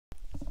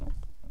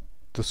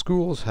The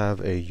schools have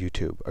a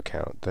YouTube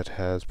account that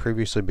has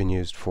previously been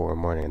used for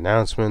morning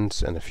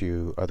announcements and a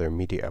few other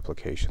media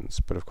applications,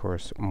 but of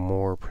course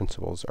more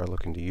principals are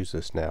looking to use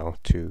this now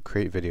to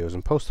create videos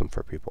and post them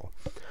for people.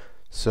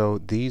 So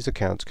these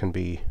accounts can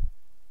be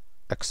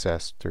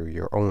accessed through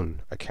your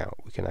own account.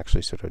 We can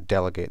actually sort of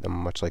delegate them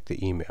much like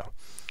the email.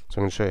 So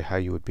I'm going to show you how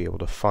you would be able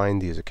to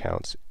find these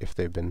accounts if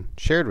they've been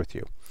shared with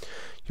you.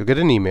 You'll get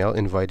an email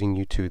inviting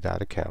you to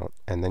that account,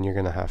 and then you're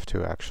going to have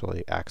to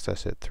actually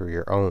access it through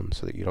your own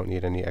so that you don't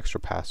need any extra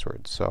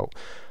passwords. So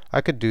I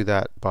could do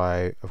that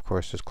by, of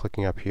course, just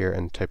clicking up here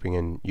and typing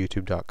in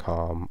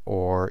youtube.com,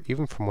 or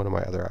even from one of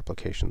my other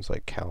applications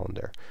like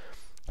Calendar.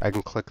 I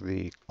can click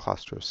the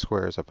cluster of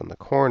squares up in the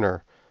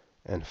corner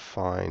and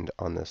find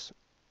on this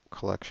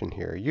collection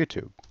here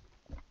YouTube.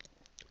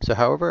 So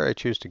however I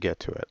choose to get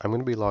to it, I'm going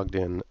to be logged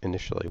in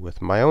initially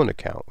with my own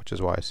account, which is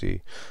why I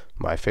see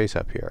my face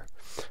up here.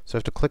 So I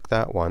have to click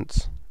that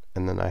once,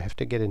 and then I have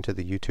to get into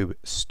the YouTube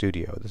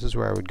Studio. This is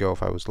where I would go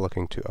if I was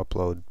looking to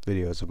upload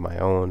videos of my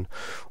own,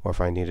 or if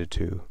I needed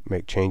to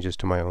make changes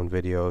to my own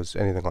videos,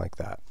 anything like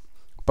that.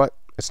 But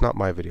it's not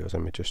my videos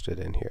I'm interested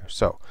in here.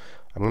 So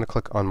I'm going to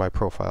click on my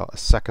profile a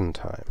second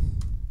time.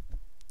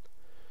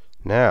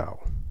 Now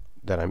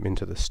that I'm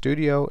into the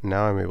studio,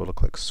 now I'm able to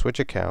click switch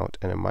account,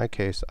 and in my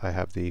case I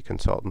have the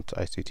consultant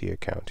ICT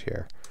account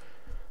here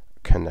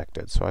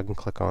connected, so I can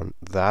click on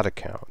that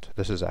account.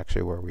 This is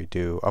actually where we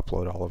do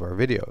upload all of our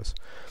videos,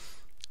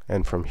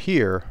 and from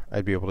here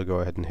I'd be able to go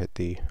ahead and hit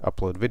the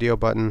upload video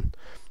button,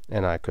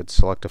 and I could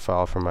select a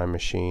file from my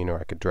machine, or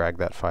I could drag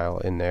that file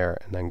in there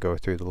and then go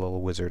through the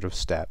little wizard of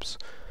steps.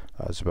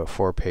 It's about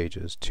 4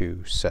 pages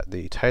to set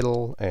the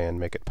title and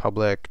make it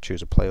public,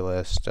 choose a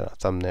playlist, a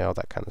thumbnail,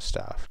 that kind of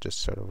stuff. Just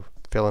sort of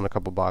fill in a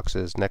couple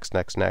boxes, next,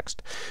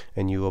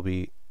 and you will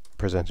be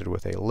presented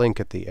with a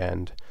link at the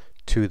end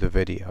to the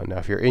video. Now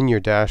if you're in your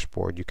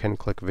dashboard, you can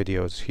click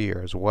videos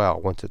here as well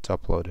once it's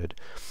uploaded,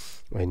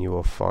 and you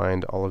will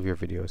find all of your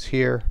videos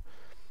here.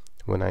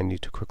 When I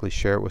need to quickly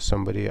share it with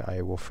somebody,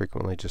 I will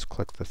frequently just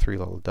click the 3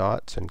 little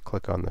dots and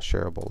click on the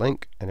shareable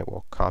link, and it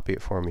will copy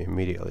it for me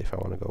immediately if I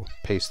want to go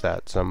paste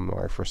that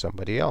somewhere for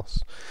somebody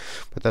else.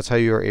 But that's how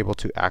you are able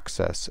to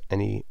access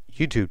any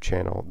YouTube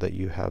channel that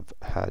you have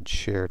had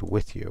shared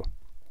with you.